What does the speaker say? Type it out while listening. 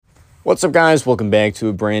What's up, guys? Welcome back to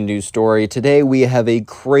a brand new story. Today we have a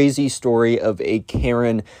crazy story of a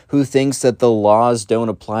Karen who thinks that the laws don't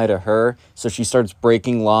apply to her, so she starts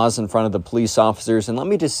breaking laws in front of the police officers. And let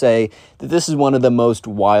me just say that this is one of the most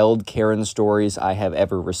wild Karen stories I have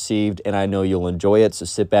ever received, and I know you'll enjoy it, so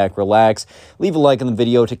sit back, relax, leave a like on the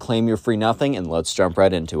video to claim your free nothing, and let's jump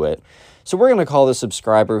right into it. So we're going to call the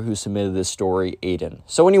subscriber who submitted this story Aiden.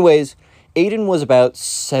 So anyways, Aiden was about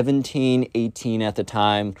 17, 18 at the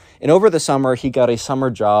time, and over the summer, he got a summer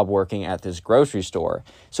job working at this grocery store.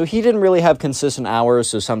 So he didn't really have consistent hours,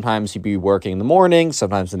 so sometimes he'd be working in the morning,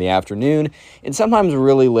 sometimes in the afternoon, and sometimes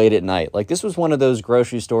really late at night. Like, this was one of those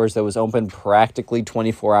grocery stores that was open practically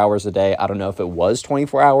 24 hours a day. I don't know if it was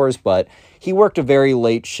 24 hours, but he worked a very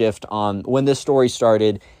late shift when this story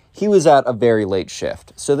started. He was at a very late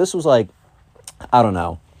shift. So this was like, I don't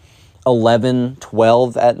know, 11,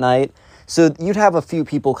 12 at night. So you'd have a few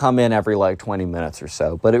people come in every like 20 minutes or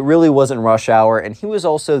so, but it really wasn't rush hour, and he was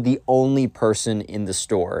also the only person in the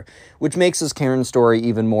store, which makes this Karen story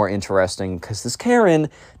even more interesting because this Karen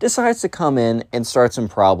decides to come in and start some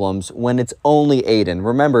problems when it's only Aiden.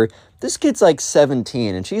 Remember, this kid's like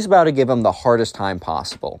 17, and she's about to give him the hardest time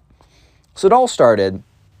possible. So it all started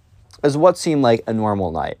as what seemed like a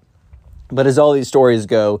normal night. But as all these stories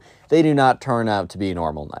go, they do not turn out to be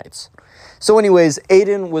normal nights. So anyways,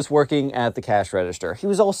 Aiden was working at the cash register. He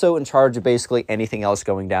was also in charge of basically anything else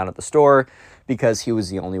going down at the store because he was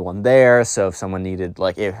the only one there. So if someone needed,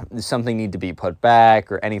 if something needed to be put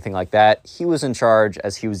back or anything like that, he was in charge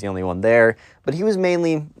as he was the only one there. But he was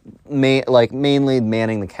mainly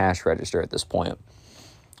manning the cash register at this point.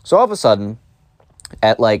 So all of a sudden,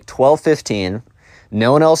 at like 12:15,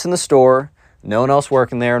 no one else in the store, no one else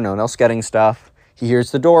working there, no one else getting stuff. He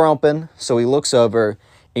hears the door open, so he looks over.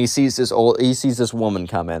 And he sees this woman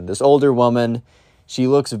come in, this older woman. She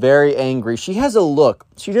looks very angry. She just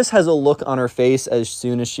has a look on her face as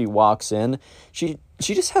soon as she walks in. She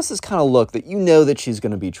just has this kind of look that you know that she's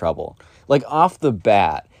going to be trouble. Like off the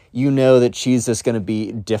bat, you know that she's just going to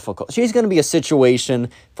be difficult. She's going to be a situation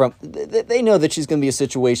they know that she's going to be a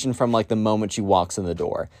situation from like the moment she walks in the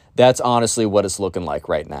door. That's honestly what it's looking like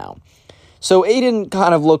right now. So Aiden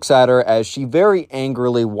kind of looks at her as she very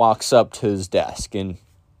angrily walks up to his desk, and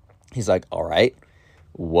he's like, all right,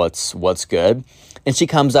 what's good? And she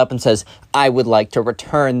comes up and says, I would like to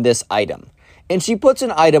return this item. And she puts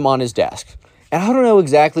an item on his desk. And I don't know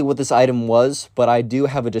exactly what this item was, but I do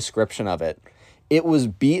have a description of it. It was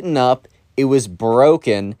beaten up. It was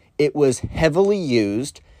broken. It was heavily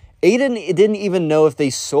used. Aiden didn't even know if they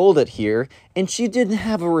sold it here, and she didn't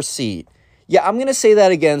have a receipt. Yeah, I'm going to say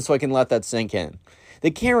that again so I can let that sink in.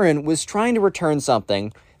 The Karen was trying to return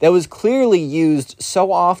something that was clearly used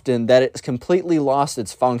so often that it's completely lost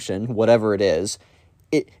its function, whatever it is.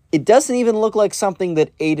 It doesn't even look like something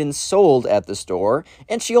that Aiden sold at the store,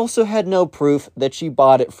 and she also had no proof that she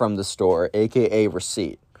bought it from the store, aka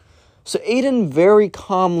receipt. So Aiden very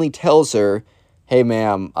calmly tells her, hey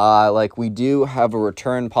ma'am, we do have a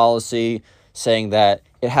return policy saying that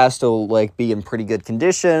it has to be in pretty good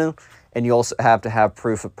condition, and you also have to have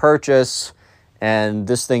proof of purchase. And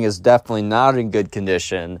this thing is definitely not in good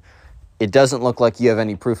condition. It doesn't look like you have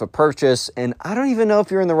any proof of purchase. And I don't even know if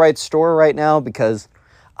you're in the right store right now because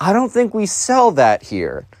I don't think we sell that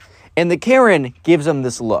here. And the Karen gives him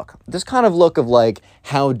this look. This kind of look of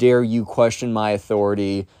how dare you question my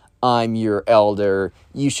authority? I'm your elder.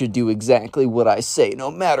 You should do exactly what I say no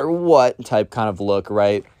matter what type kind of look,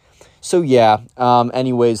 right? So yeah,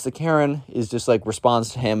 anyways, the Karen is just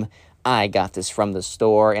responds to him, I got this from the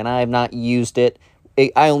store, and I have not used it.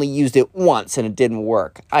 I only used it once, and it didn't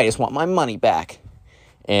work. I just want my money back.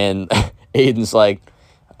 And Aiden's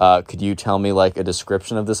could you tell me, a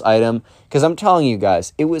description of this item? Because I'm telling you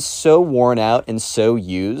guys, it was so worn out and so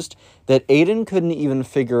used that Aiden couldn't even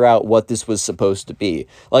figure out what this was supposed to be.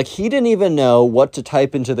 He didn't even know what to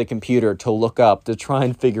type into the computer to look up to try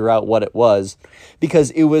and figure out what it was, because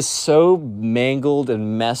it was so mangled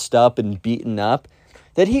and messed up and beaten up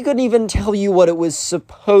that he couldn't even tell you what it was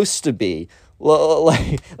supposed to be.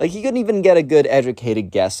 He couldn't even get a good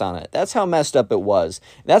educated guess on it. That's how messed up it was.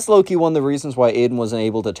 That's low-key one of the reasons why Aiden wasn't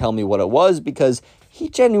able to tell me what it was, because he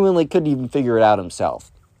genuinely couldn't even figure it out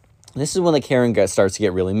himself. This is when the Karen guy starts to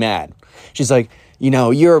get really mad. She's like,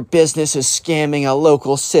 your business is scamming a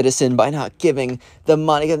local citizen by not giving the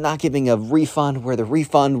money, not giving a refund where the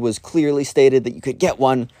refund was clearly stated that you could get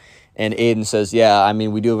one. And Aiden says, yeah,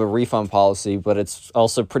 we do have a refund policy, but it's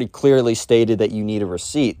also pretty clearly stated that you need a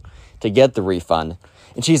receipt to get the refund.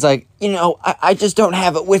 And she's like, I just don't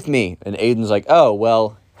have it with me. And Aiden's like, oh,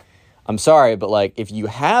 well, I'm sorry, but if you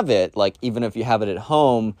have it, even if you have it at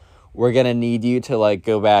home, we're going to need you to, like,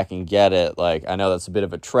 go back and get it. Like, I know that's a bit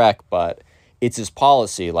of a trek, but it's his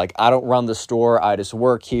policy. Like, I don't run the store. I just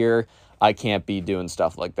work here. I can't be doing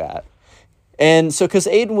stuff like that. And so, because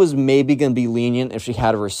Aiden was maybe going to be lenient if she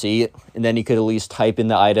had a receipt, and then he could at least type in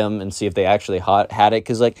the item and see if they actually had it.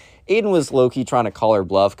 Because, like, Aiden was low-key trying to call her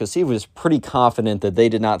bluff because he was pretty confident that they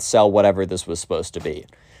did not sell whatever this was supposed to be.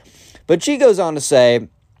 But she goes on to say,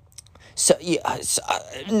 she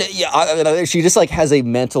just, like, has a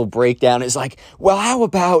mental breakdown. It's like, well, how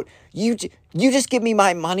about you just give me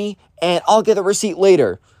my money and I'll get the receipt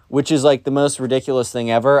later, which is, like, the most ridiculous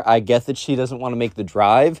thing ever. I get that she doesn't want to make the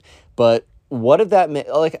drive, but what if that,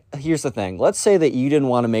 like, here's the thing. Let's say that you didn't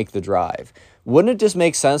want to make the drive. Wouldn't it just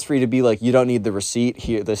make sense for you to be like, you don't need the receipt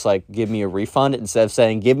here, just, like, give me a refund, instead of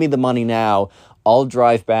saying, give me the money now, I'll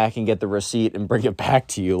drive back and get the receipt and bring it back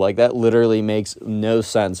to you. Like, that literally makes no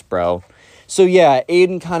sense, bro. So yeah,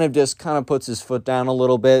 Aiden kind of puts his foot down a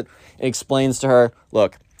little bit and explains to her,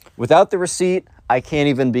 look, without the receipt, I can't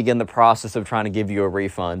even begin the process of trying to give you a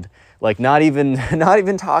refund. Like, not even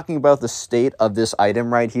talking about the state of this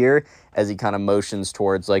item right here, as he kind of motions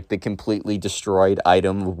towards, like, the completely destroyed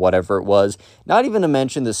item, whatever it was. Not even to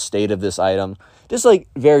mention the state of this item. Just, like,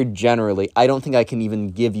 very generally, I don't think I can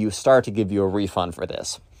even start to give you a refund for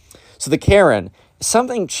this. So the Karen,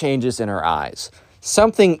 something changes in her eyes.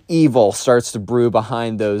 Something evil starts to brew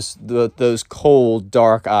behind those cold,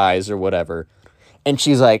 dark eyes or whatever. And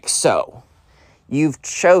she's like, so, you've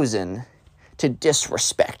chosen to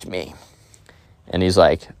disrespect me. And he's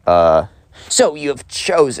like, so you have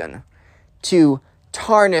chosen to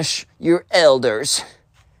tarnish your elders.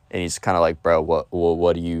 And he's kind of like, bro,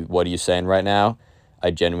 what are you saying right now?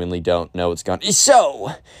 I genuinely don't know what's going on.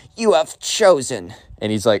 So you have chosen.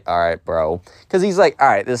 And he's like, all right, bro. Because he's like, all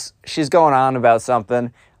right, she's going on about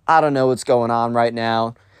something. I don't know what's going on right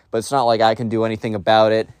now, but it's not like I can do anything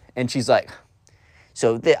about it. And she's like,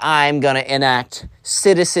 so I'm going to enact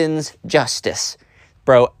citizens' justice.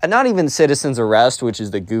 Bro, not even citizens' arrest, which is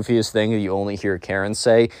the goofiest thing that you only hear Karen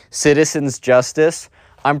say. Citizens' justice.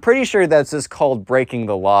 I'm pretty sure that's just called breaking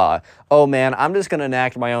the law. Oh man, I'm just going to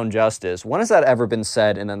enact my own justice. When has that ever been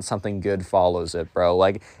said and then something good follows it, bro?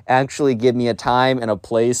 Like, actually give me a time and a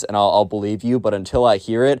place and I'll believe you, but until I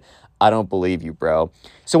hear it, I don't believe you, bro.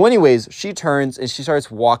 So anyways, she turns and she starts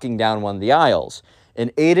walking down one of the aisles.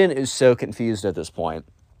 And Aiden is so confused at this point,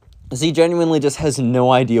 because he genuinely just has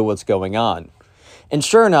no idea what's going on. And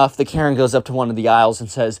sure enough, the Karen goes up to one of the aisles and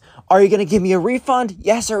says, are you going to give me a refund?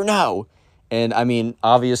 Yes or no? And I mean,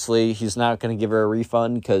 obviously, he's not going to give her a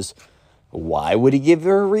refund, because why would he give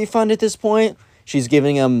her a refund at this point? She's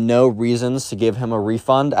giving him no reasons to give him a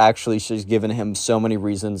refund. Actually, she's given him so many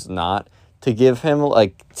reasons not to give her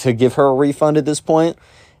a refund at this point.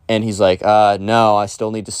 And he's like, no, I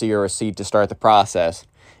still need to see your receipt to start the process.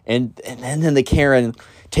 And then the Karen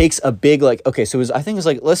takes a big, like, okay, so I think it was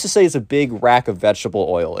like, let's just say it's a big rack of vegetable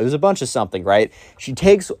oil. It was a bunch of something, right? She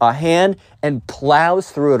takes a hand and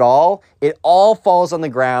plows through it all. It all falls on the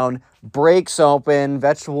ground, breaks open.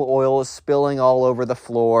 Vegetable oil is spilling all over the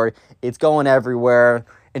floor. It's going everywhere.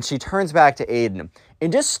 And she turns back to Aiden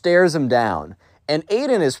and just stares him down. And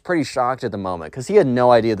Aiden is pretty shocked at the moment, because he had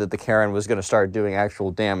no idea that the Karen was going to start doing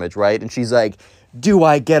actual damage, right? And she's like, do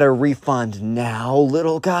I get a refund now,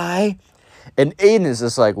 little guy? And Aiden is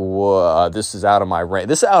just like, whoa, this is out of my range.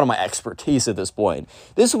 This is out of my expertise at this point.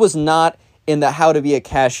 This was not in the how to be a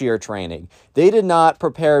cashier training. They did not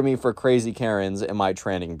prepare me for crazy Karens in my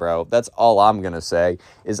training, bro. That's all I'm going to say,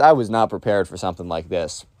 is I was not prepared for something like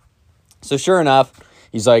this. So sure enough,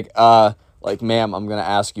 he's like, ma'am, I'm going to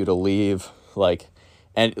ask you to leave.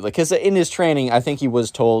 Because in his training, I think he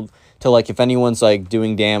was told to, like, if anyone's, like,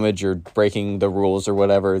 doing damage or breaking the rules or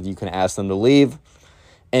whatever, you can ask them to leave.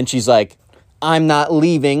 And she's like, I'm not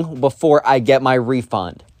leaving before I get my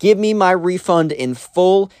refund. Give me my refund in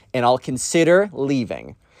full, and I'll consider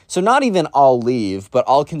leaving. So not even I'll leave, but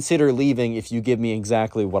I'll consider leaving if you give me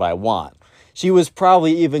exactly what I want. She was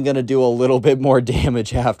probably even going to do a little bit more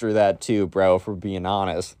damage after that too, bro, if we're being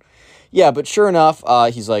honest. Yeah, but sure enough,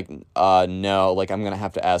 he's like, no, like, I'm going to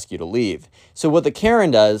have to ask you to leave. So what the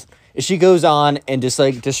Karen does is she goes on and just,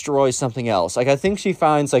 like, destroys something else. Like, I think she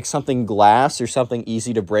finds, like, something glass or something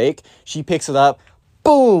easy to break. She picks it up,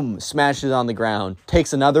 boom, smashes it on the ground,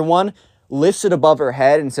 takes another one, lifts it above her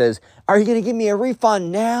head and says, are you going to give me a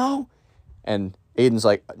refund now? And Aiden's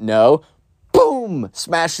like, no. Boom,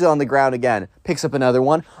 smashes it on the ground again, picks up another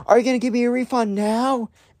one. Are you going to give me a refund now?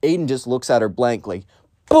 Aiden just looks at her blankly.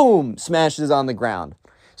 Boom, smashes on the ground.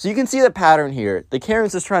 So you can see the pattern here. The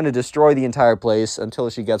Karen's just trying to destroy the entire place until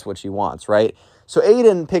she gets what she wants, right? So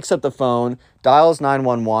Aiden picks up the phone, dials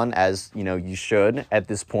 911, as, you should at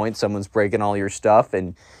this point. Someone's breaking all your stuff,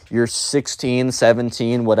 and you're 16,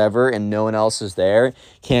 17, whatever, and no one else is there.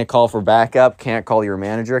 Can't call for backup, can't call your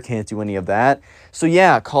manager, can't do any of that. So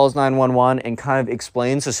yeah, calls 911 and kind of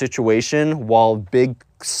explains the situation while big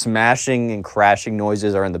smashing and crashing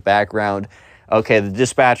noises are in the background. Okay, the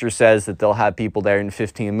dispatcher says that they'll have people there in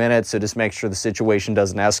 15 minutes, so just make sure the situation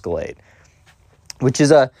doesn't escalate. Which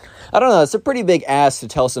is I don't know, it's a pretty big ask to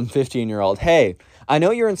tell some 15-year-old, hey, I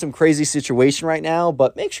know you're in some crazy situation right now,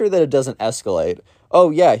 but make sure that it doesn't escalate.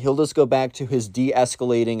 Oh yeah, he'll just go back to his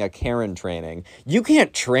de-escalating a Karen training. You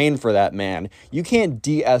can't train for that, man. You can't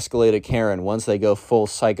de-escalate a Karen once they go full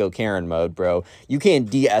psycho Karen mode, bro. You can't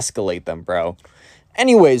de-escalate them, bro.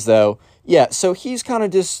 Anyways, though, yeah, so he's kind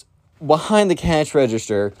of just behind the cash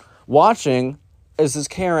register watching as this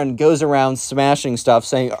Karen goes around smashing stuff,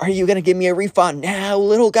 saying, are you going to give me a refund now,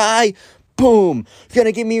 little guy? Boom. You're going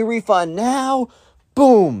to give me a refund now?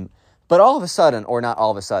 Boom. But all of a sudden, or not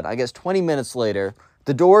all of a sudden, I guess 20 minutes later,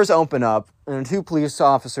 the doors open up and 2 police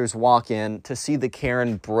officers walk in to see the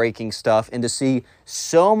Karen breaking stuff and to see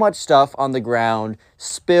so much stuff on the ground,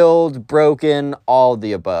 spilled, broken, all of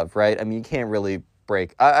the above, right? I mean, you can't really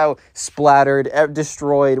break, splattered,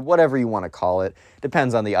 destroyed, whatever you want to call it.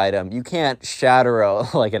 Depends on the item. You can't shatter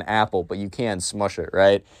like an apple, but you can smush it,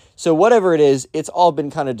 right? So whatever it is, it's all been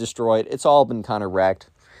kind of destroyed. It's all been kind of wrecked.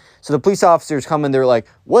 So the police officers come in, they're like,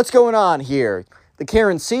 what's going on here? The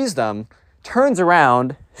Karen sees them, turns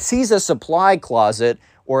around, sees a supply closet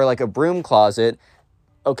or like a broom closet.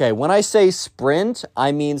 Okay, when I say sprint,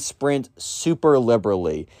 I mean sprint super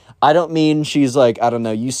liberally. I don't mean she's like, I don't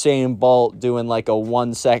know, Usain Bolt doing like a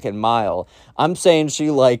 1 second mile. I'm saying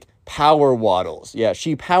she like power waddles. Yeah,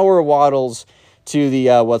 she power waddles to the,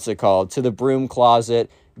 to the broom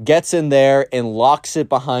closet, gets in there and locks it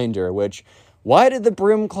behind her, which, why did the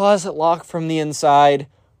broom closet lock from the inside?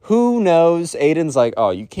 Who knows? Aiden's like,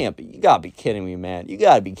 oh, you gotta be kidding me, man. You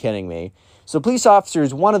gotta be kidding me. So police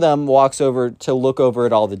officers, one of them walks over to look over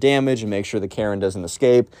at all the damage and make sure the Karen doesn't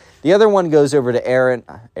escape. The other one goes over to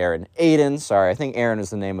Aiden, sorry, I think Aaron is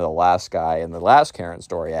the name of the last guy in the last Karen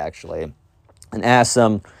story, actually, and asks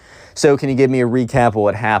him, so can you give me a recap of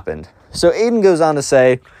what happened? So Aiden goes on to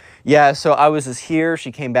say, yeah, so I was just here.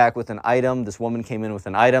 She came back with an item. This woman came in with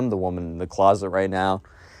an item, the woman in the closet right now.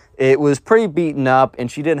 It was pretty beaten up,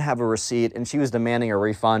 and she didn't have a receipt, and she was demanding a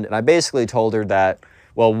refund. And I basically told her that,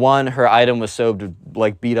 well, one, her item was so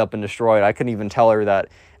like beat up and destroyed. I couldn't even tell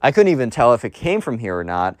if it came from here or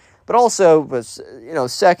not. But also,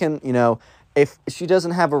 second, if she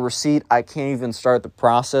doesn't have a receipt, I can't even start the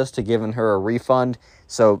process to giving her a refund.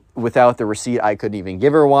 So without the receipt, I couldn't even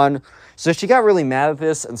give her one. So she got really mad at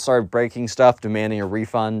this and started breaking stuff, demanding a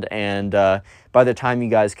refund. And by the time you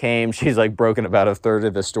guys came, she's like broken about a third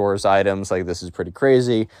of the store's items. Like, this is pretty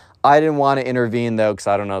crazy. I didn't want to intervene, though, because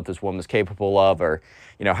I don't know what this woman's capable of or,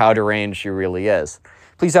 how deranged she really is.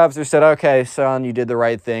 Police officer said, okay, son, you did the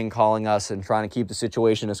right thing calling us and trying to keep the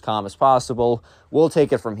situation as calm as possible. We'll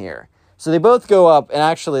take it from here. So they both go up, and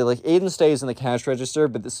actually, like, Aiden stays in the cash register,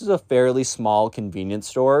 but this is a fairly small convenience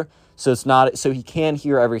store, so he can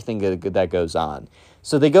hear everything that goes on.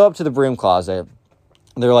 So they go up to the broom closet,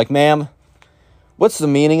 and they're like, ma'am, what's the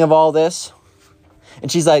meaning of all this?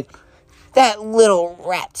 And she's like, that little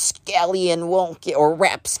rapscallion won't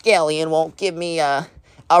give me a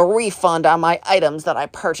refund on my items that I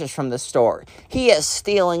purchased from the store. He is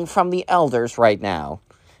stealing from the elders right now.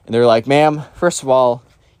 And they're like, ma'am, first of all,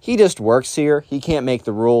 he just works here. He can't make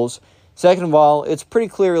the rules. Second of all, it's pretty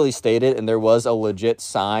clearly stated, and there was a legit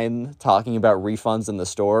sign talking about refunds in the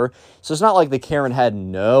store. So it's not like the Karen had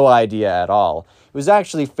no idea at all. It was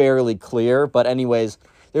actually fairly clear. But anyways,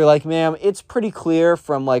 they're like, ma'am, it's pretty clear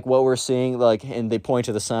from like what we're seeing, like, and they point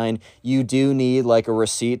to the sign, you do need like a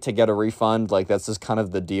receipt to get a refund. Like, that's just kind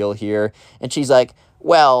of the deal here. And she's like,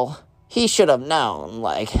 well, he should have known.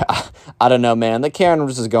 Like, I don't know, man. The Karen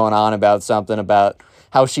was just going on about something about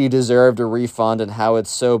how she deserved a refund and how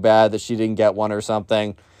it's so bad that she didn't get one or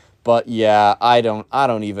something. But yeah, I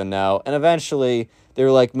don't even know. And eventually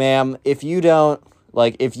they're like, ma'am, if you don't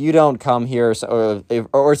come here, if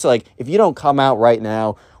you don't come out right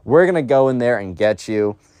now, we're going to go in there and get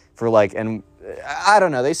you for like, and I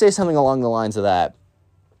don't know, they say something along the lines of that.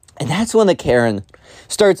 And that's when the Karen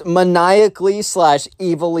starts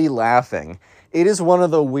maniacally/evilly laughing. It is one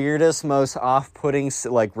of the weirdest, most off-putting,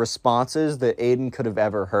 like, responses that Aiden could have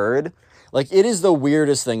ever heard. Like, it is the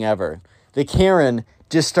weirdest thing ever. The Karen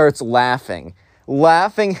just starts laughing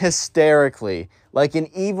hysterically, like an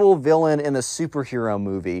evil villain in a superhero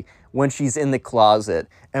movie, when she's in the closet.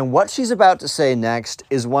 And what she's about to say next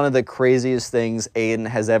is one of the craziest things Aiden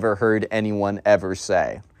has ever heard anyone ever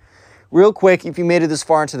say. Real quick, if you made it this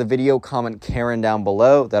far into the video, comment Karen down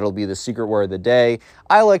below. That'll be the secret word of the day.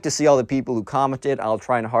 I like to see all the people who commented. I'll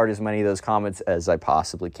try and heart as many of those comments as I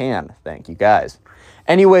possibly can. Thank you guys.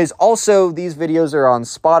 Anyways, also, these videos are on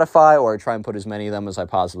Spotify, or I try and put as many of them as I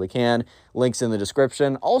possibly can. Links in the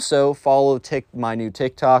description. Also, follow my new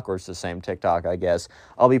TikTok, or it's the same TikTok, I guess.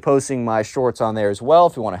 I'll be posting my shorts on there as well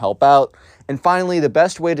if you want to help out. And finally, the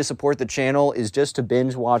best way to support the channel is just to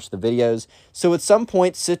binge watch the videos. So at some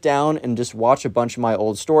point, sit down and just watch a bunch of my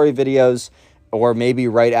old story videos. Or maybe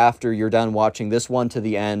right after you're done watching this one to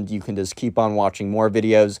the end, you can just keep on watching more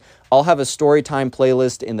videos. I'll have a story time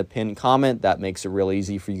playlist in the pinned comment. That makes it real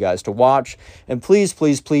easy for you guys to watch. And please,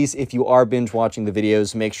 please, please, if you are binge watching the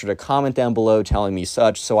videos, make sure to comment down below telling me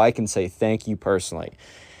such so I can say thank you personally.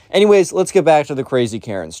 Anyways, let's get back to the crazy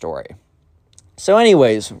Karen story. So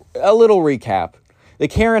anyways, a little recap. The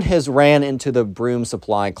Karen has ran into the broom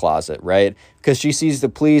supply closet, right? Because she sees the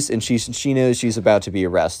police and she knows she's about to be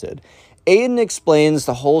arrested. Aiden explains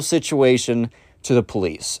the whole situation to the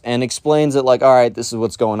police and explains it like, all right, this is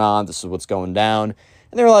what's going on. This is what's going down.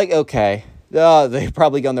 And they're like, okay. They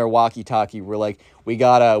probably got on their walkie-talkie. We're like, we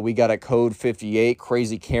got a code 58,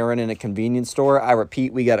 crazy Karen in a convenience store. I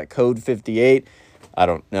repeat, we got a code 58. I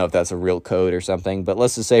don't know if that's a real code or something, but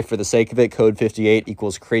let's just say for the sake of it, code 58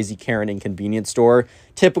 equals crazy Karen in convenience store.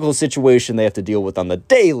 Typical situation they have to deal with on the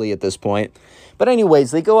daily at this point. But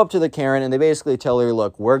anyways, they go up to the Karen and they basically tell her,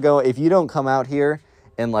 look, if you don't come out here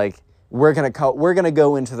and like, we're going to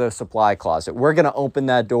go into the supply closet. We're going to open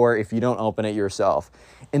that door if you don't open it yourself.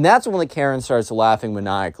 And that's when the Karen starts laughing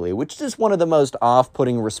maniacally, which is one of the most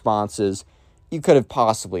off-putting responses you could have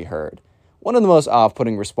possibly heard. One of the most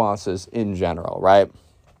off-putting responses in general, right?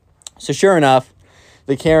 So sure enough,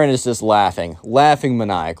 the Karen is just laughing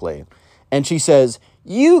maniacally. And she says,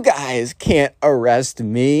 you guys can't arrest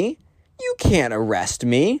me. You can't arrest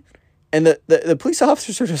me. And the police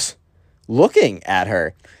officers are just looking at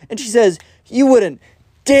her. And she says, you wouldn't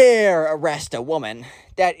dare arrest a woman.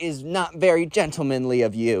 That is not very gentlemanly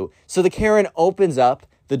of you. So the Karen opens up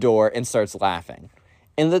the door and starts laughing.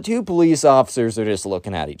 And the two police officers are just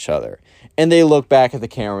looking at each other. And they look back at the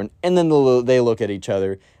Karen, and then they look at each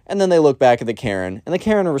other, and then they look back at the Karen, and the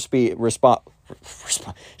Karen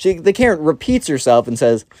the Karen repeats herself and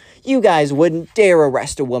says, you guys wouldn't dare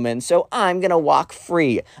arrest a woman, so I'm gonna walk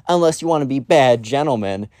free, unless you want to be bad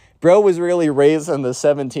gentlemen. Bro was really raised in the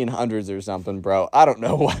 1700s or something, bro. I don't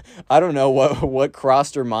know what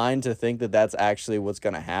crossed her mind to think that that's actually what's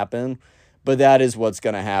gonna happen, but that is what's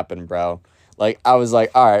gonna happen, bro. Like, I was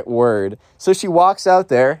like, all right, word. So she walks out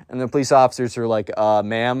there, and the police officers are like,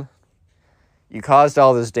 ma'am, you caused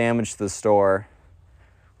all this damage to the store.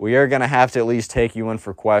 We are going to have to at least take you in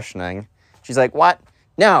for questioning. She's like, what?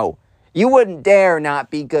 No, you wouldn't dare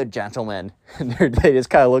not be good gentlemen. And they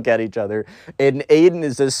just kind of look at each other. And Aiden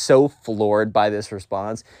is just so floored by this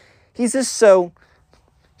response. He's just so...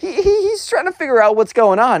 He's trying to figure out what's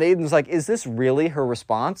going on. Aiden's like, is this really her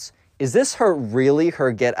response? Is this really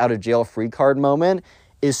her get out of jail free card moment?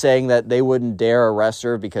 Is saying that they wouldn't dare arrest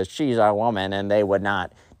her because she's a woman and they would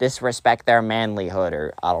not disrespect their manlyhood,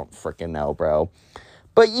 or I don't freaking know, bro.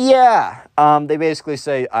 But yeah, they basically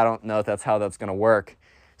say, I don't know if that's how that's going to work.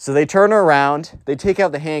 So they turn her around, they take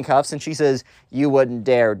out the handcuffs, and she says, you wouldn't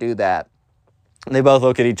dare do that. And they both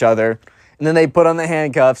look at each other, and then they put on the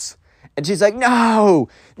handcuffs, and she's like, no,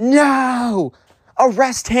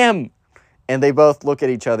 arrest him. And they both look at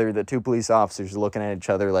each other, the two police officers are looking at each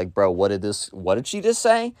other like, bro, what did she just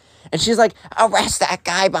say? And she's like, arrest that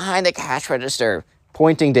guy behind the cash register,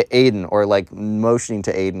 pointing to Aiden, or like motioning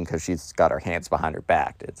to Aiden because she's got her hands behind her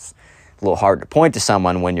back. It's a little hard to point to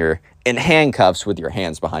someone when you're in handcuffs with your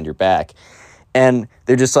hands behind your back. And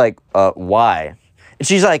they're just like, why? And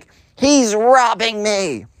she's like, he's robbing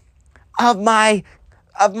me of my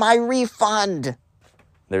refund.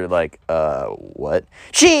 They're like, what?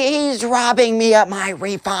 He's robbing me of my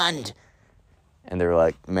refund. And they're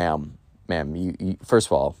like, ma'am, you first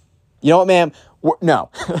of all, you know what, ma'am? No.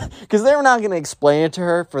 Because they're not going to explain it to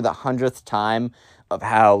her for the 100th time of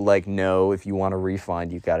how, like, no, if you want a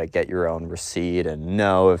refund, you got to get your own receipt. And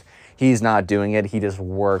no, if he's not doing it, he just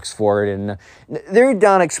works for it. And they're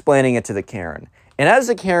done explaining it to the Karen. And as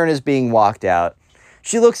the Karen is being walked out,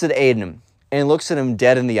 she looks at Aiden and looks at him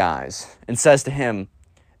dead in the eyes and says to him,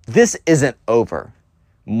 this isn't over.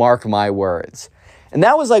 Mark my words. And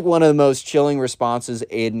that was like one of the most chilling responses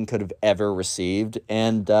Aiden could have ever received.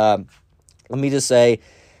 And let me just say,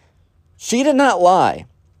 she did not lie.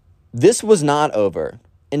 This was not over.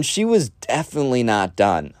 And she was definitely not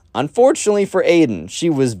done. unfortunately for Aiden, she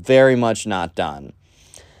was very much not done,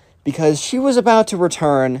 because she was about to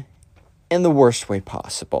return in the worst way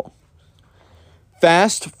possible.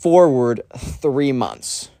 Fast forward 3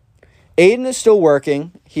 months. Aiden is still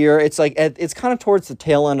working here. It's kind of towards the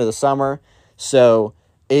tail end of the summer. So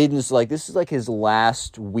Aiden's this is his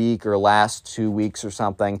last week or last 2 weeks or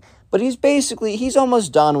something. But he's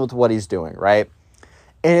almost done with what he's doing, right?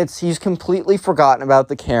 And he's completely forgotten about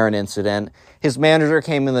the Karen incident. His manager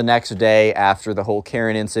came in the next day after the whole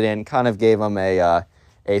Karen incident, kind of gave him a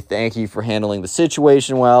thank you for handling the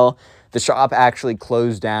situation well. The shop actually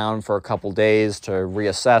closed down for a couple days to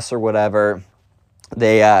reassess or whatever.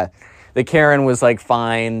 The Karen was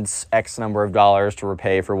fined X number of dollars to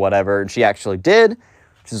repay for whatever, and she actually did,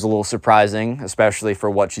 which is a little surprising, especially for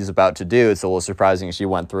what she's about to do. It's a little surprising she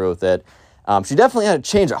went through with it. She definitely had a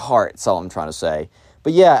change of heart, that's all I'm trying to say.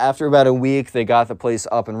 But yeah, after about a week, they got the place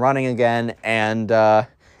up and running again, and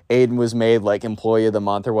Aiden was made Employee of the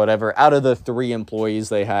Month or whatever out of the 3 employees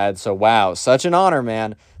they had. So wow, such an honor,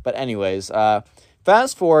 man. But anyways,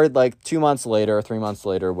 fast forward 2 months later, 3 months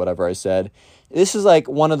later, whatever I said. This is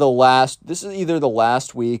this is either the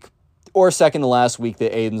last week or second to last week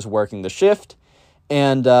that Aiden's working the shift.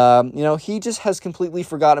 And, he just has completely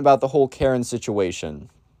forgotten about the whole Karen situation.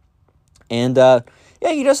 And,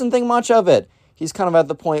 he doesn't think much of it. He's kind of at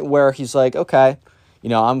the point where he's like, okay,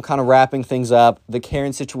 I'm kind of wrapping things up. The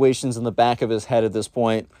Karen situation's in the back of his head at this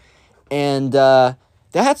point. And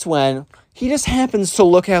that's when he just happens to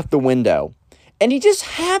look out the window. And he just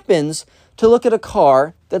happens to look at a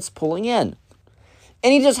car that's pulling in.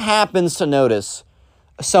 And he just happens to notice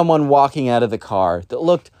someone walking out of the car that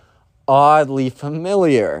looked oddly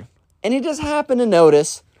familiar. And he just happened to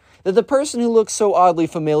notice that the person who looked so oddly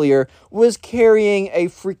familiar was carrying a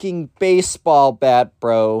freaking baseball bat,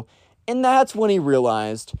 bro. And that's when he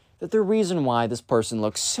realized that the reason why this person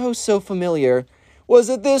looked so familiar was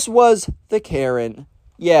that this was the Karen.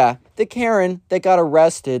 Yeah, the Karen that got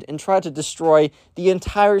arrested and tried to destroy the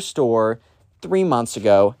entire store 3 months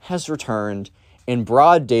ago has returned in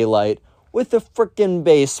broad daylight with a freaking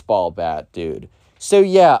baseball bat, dude. So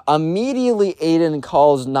yeah, immediately Aiden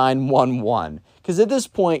calls 911. Because at this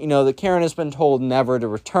point, the Karen has been told never to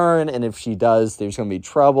return, and if she does, there's going to be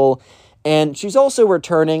trouble. And she's also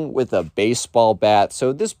returning with a baseball bat. So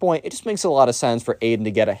at this point, it just makes a lot of sense for Aiden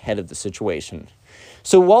to get ahead of the situation.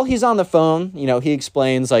 So while he's on the phone, he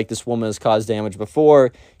explains, this woman has caused damage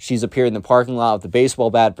before. She's appeared in the parking lot with the baseball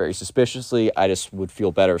bat very suspiciously. I just would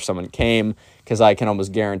feel better if someone came, because I can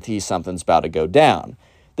almost guarantee something's about to go down.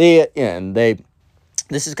 This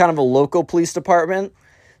is kind of a local police department.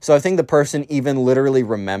 So I think the person even literally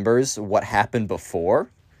remembers what happened before.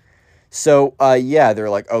 So, they're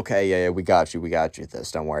like, okay, yeah, we got you with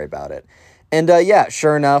this, don't worry about it. And,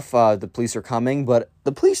 sure enough, the police are coming, but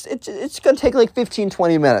the police, it's going to take 15,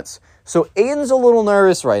 20 minutes. So Aiden's a little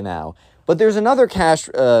nervous right now, but there's another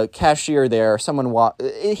cashier there,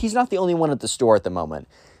 he's not the only one at the store at the moment.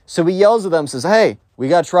 So he yells at them, says, hey, we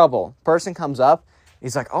got trouble. Person comes up,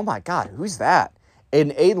 he's like, oh my God, who's that?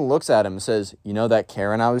 And Aiden looks at him and says, that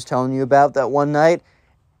Karen I was telling you about that one night?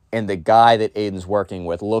 And the guy that Aiden's working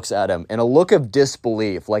with looks at him in a look of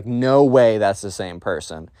disbelief, no way that's the same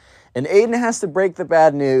person. And Aiden has to break the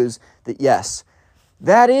bad news that, yes,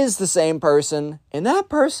 that is the same person, and that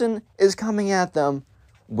person is coming at them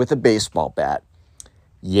with a baseball bat.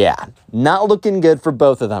 Yeah, not looking good for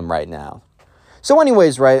both of them right now. So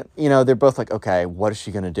anyways, right, they're both like, okay, what is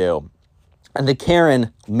she going to do? And the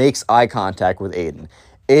Karen makes eye contact with Aiden.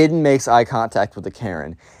 Aiden makes eye contact with the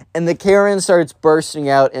Karen. And the Karen starts bursting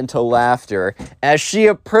out into laughter as she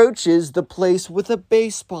approaches the place with a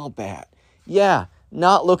baseball bat. Yeah,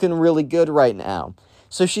 not looking really good right now.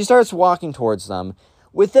 So she starts walking towards them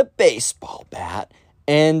with a baseball bat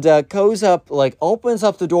and goes up, opens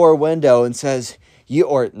up the door window and says,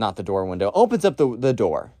 opens up the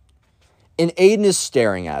door. And Aiden is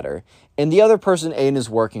staring at her. And the other person Aiden is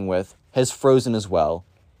working with has frozen as well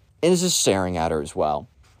and is just staring at her as well.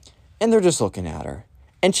 And they're just looking at her.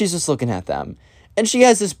 And she's just looking at them. And she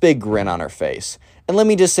has this big grin on her face. And let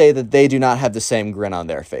me just say that they do not have the same grin on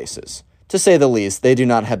their faces. To say the least, they do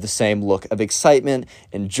not have the same look of excitement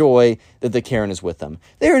and joy that the Karen is with them.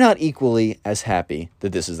 They are not equally as happy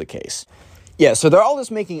that this is the case. Yeah, so they're all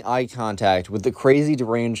just making eye contact with the crazy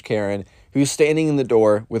deranged Karen who's standing in the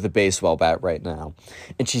door with a baseball bat right now.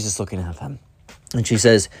 And she's just looking at them. And she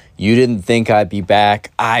says, you didn't think I'd be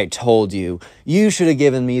back. I told you. You should have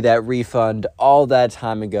given me that refund all that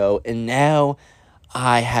time ago. And now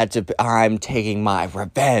I'm taking my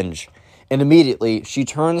revenge. And immediately she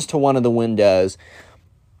turns to one of the windows.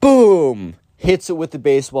 Boom! Hits it with the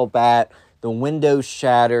baseball bat. The window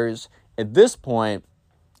shatters. At this point,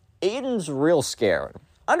 Aiden's real scared.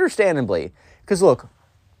 Understandably. Because look,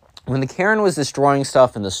 when the Karen was destroying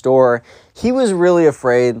stuff in the store, he was really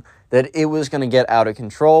afraid that it was going to get out of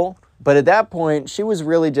control. But at that point, she was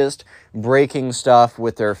really just breaking stuff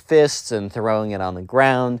with her fists and throwing it on the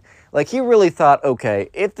ground. Like, he really thought, okay,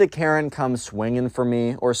 if the Karen comes swinging for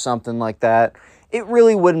me or something like that, it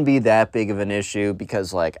really wouldn't be that big of an issue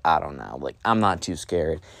because, like, I don't know, like, I'm not too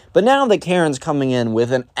scared. But now that Karen's coming in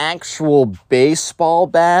with an actual baseball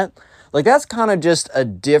bat, like, that's kind of just a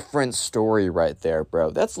different story right there, bro.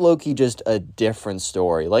 That's low-key just a different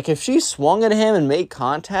story. Like, if she swung at him and made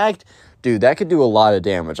contact, dude, that could do a lot of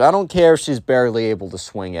damage. I don't care if she's barely able to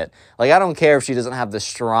swing it. Like, I don't care if she doesn't have the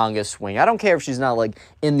strongest swing. I don't care if she's not, like,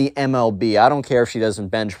 in the MLB. I don't care if she doesn't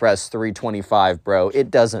bench press 325, bro.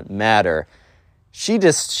 It doesn't matter. She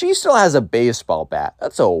still has a baseball bat.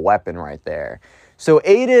 That's a weapon right there. So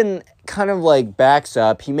Aiden kind of like backs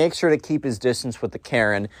up. He makes sure to keep his distance with the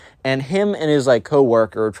Karen, and him and his like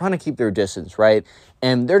coworker are trying to keep their distance, right?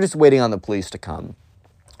 And they're just waiting on the police to come.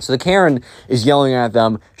 So the Karen is yelling at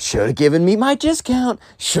them, should have given me my discount,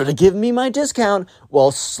 should have given me my discount,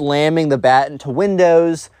 while slamming the bat into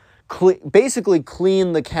windows, basically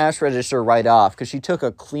clean the cash register right off, because she took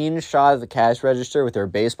a clean shot of the cash register with her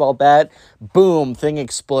baseball bat. Boom, thing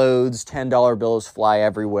explodes, $10 bills fly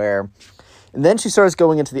everywhere. And then she starts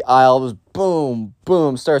going into the aisles, boom,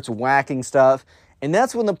 boom, starts whacking stuff. And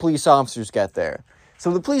that's when the police officers get there.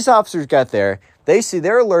 So the police officers get there,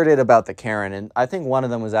 they're alerted about the Karen, and I think one of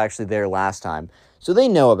them was actually there last time. So they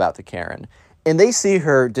know about the Karen. And they see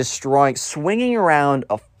her swinging around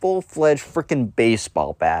a full-fledged freaking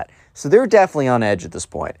baseball bat. So they're definitely on edge at this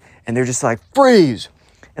point. And they're just like, freeze!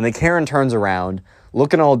 And the Karen turns around,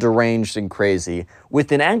 looking all deranged and crazy,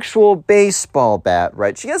 with an actual baseball bat,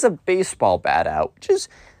 right? She has a baseball bat out,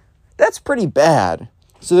 that's pretty bad.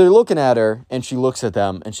 So they're looking at her, and she looks at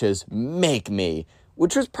them, and she says, make me,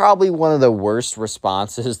 which was probably one of the worst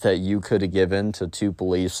responses that you could have given to two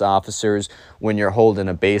police officers when you're holding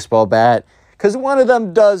a baseball bat, because one of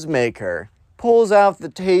them does make her, pulls out the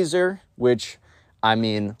taser, which, I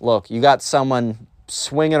mean, look, you got someone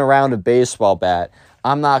swinging around a baseball bat.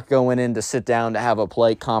 I'm not going in to sit down to have a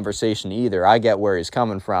polite conversation either. I get where he's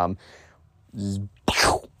coming from.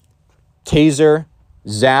 Taser,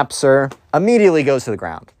 zaps her, immediately goes to the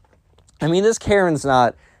ground. I mean, this Karen isn't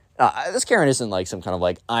like some kind of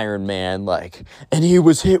like Iron Man, like, and he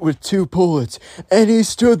was hit with 2 bullets, and he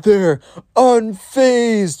stood there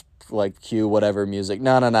unfazed, like cue whatever music.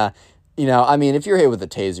 No. You know, I mean, if you're hit with a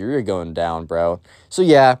taser, you're going down, bro. So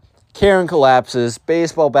yeah, Karen collapses,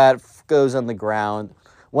 baseball bat goes on the ground.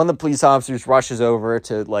 One of the police officers rushes over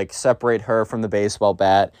to like separate her from the baseball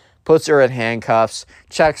bat, puts her in handcuffs,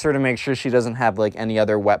 checks her to make sure she doesn't have like any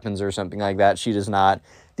other weapons or something like that. She does not.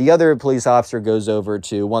 The other police officer goes over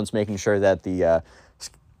to, once making sure that the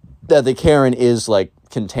Karen is like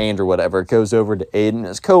contained or whatever, goes over to Aiden and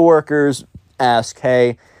his coworkers, ask,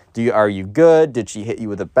 hey, are you good? Did she hit you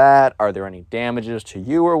with a bat? Are there any damages to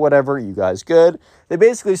you or whatever? You guys good? They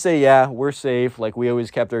basically say, yeah, we're safe. Like, we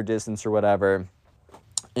always kept our distance or whatever.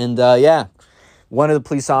 And, yeah, one of the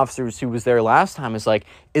police officers who was there last time is like,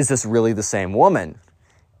 is this really the same woman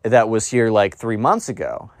that was here like 3 months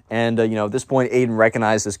ago? And, at this point, Aiden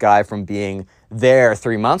recognized this guy from being there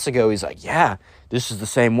 3 months ago. He's like, yeah, this is the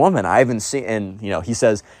same woman. I haven't seen, and, he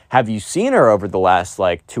says, have you seen her over the last,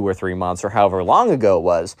 like, 2 or 3 months or however long ago it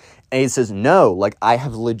was? And he says, no, like, I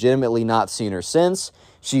have legitimately not seen her since.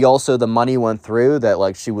 She also, the money went through that,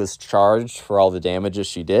 like, she was charged for all the damages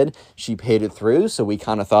she did. She paid it through, so we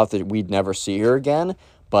kind of thought that we'd never see her again,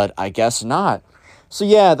 but I guess not. So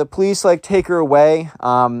yeah, the police like take her away.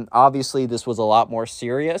 Obviously this was a lot more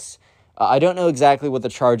serious. I don't know exactly what the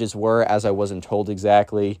charges were, as I wasn't told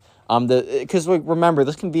exactly. Because remember,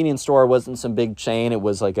 this convenience store wasn't some big chain. It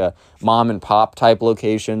was like a mom and pop type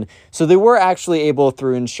location. So they were actually able,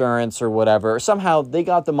 through insurance or whatever, somehow they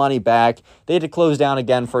got the money back. They had to close down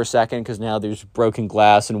again for a second because now there's broken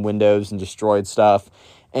glass and windows and destroyed stuff.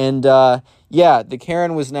 And yeah, the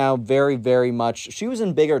Karen was now very, very much, she was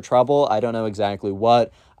in bigger trouble. I don't know exactly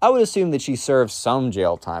what. I would assume that she served some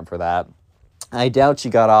jail time for that. I doubt she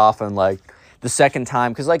got off on like the second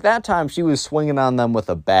time, because like that time she was swinging on them with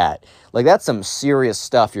a bat. Like, that's some serious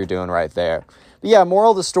stuff you're doing right there. But yeah,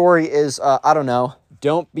 moral of the story is, I don't know,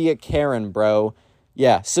 don't be a Karen, bro.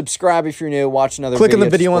 Yeah, subscribe if you're new, watch another video. Click on the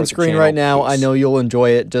video on screen right now. I know you'll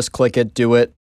enjoy it. Just click it, do it.